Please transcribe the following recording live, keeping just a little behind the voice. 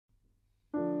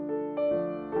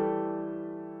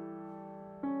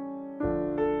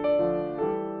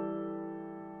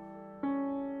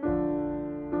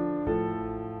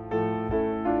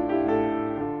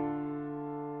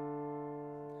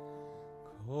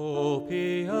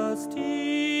Copious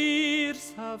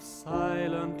tears have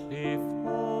silently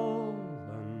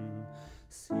fallen,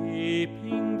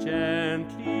 seeping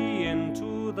gently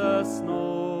into the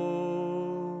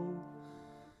snow,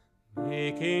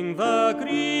 making the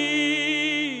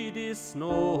greedy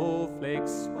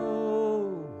snowflakes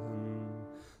swollen,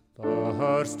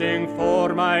 thirsting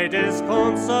for my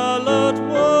disconsolate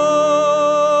woe,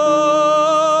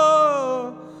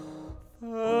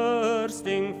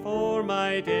 thirsting for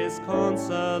my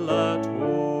disconsolate woe.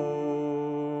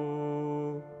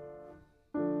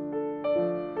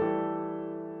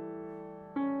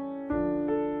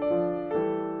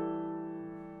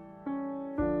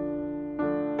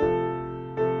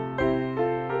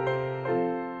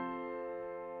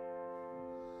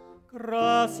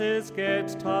 Grasses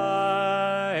get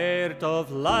tired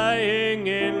of lying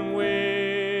in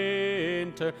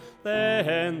winter,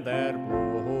 then there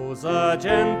blows a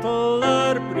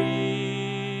gentler breeze,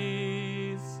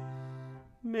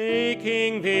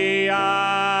 making the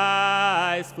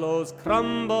ice floes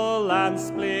crumble and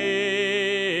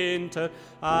splinter,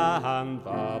 and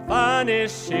the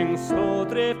vanishing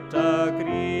snowdrift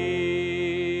agrees,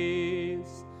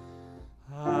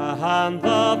 and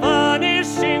the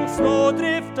vanishing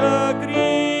snowdrift agrees.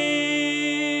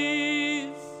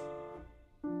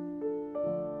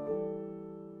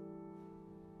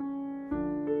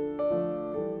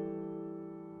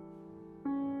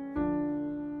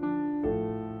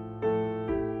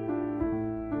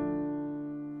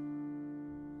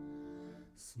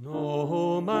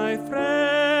 Snow, my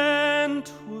friend,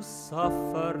 who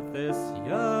suffer this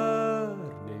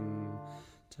yearning,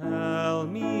 tell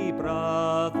me,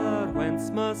 brother, whence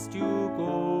must you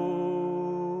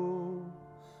go?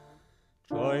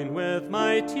 Join with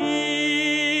my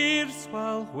tears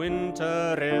while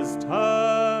winter is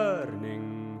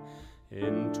turning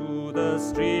into the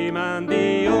stream and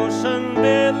the ocean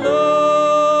below,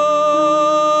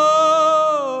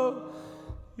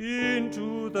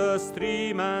 into the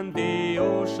stream and the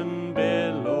ocean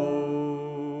below.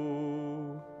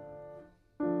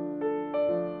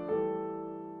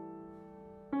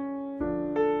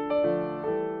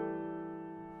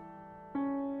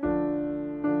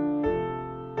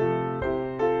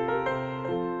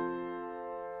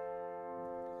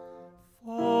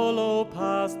 Follow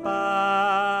past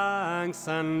banks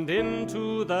and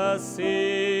into the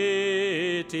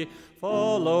city,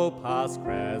 follow past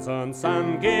crescents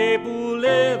and gay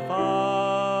boulevards.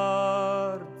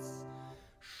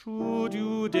 Should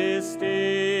you distinguish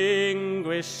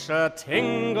a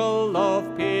tingle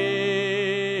of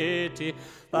pity,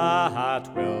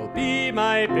 that will be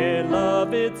my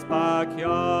beloved's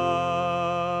backyard.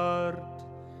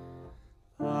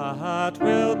 That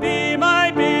will be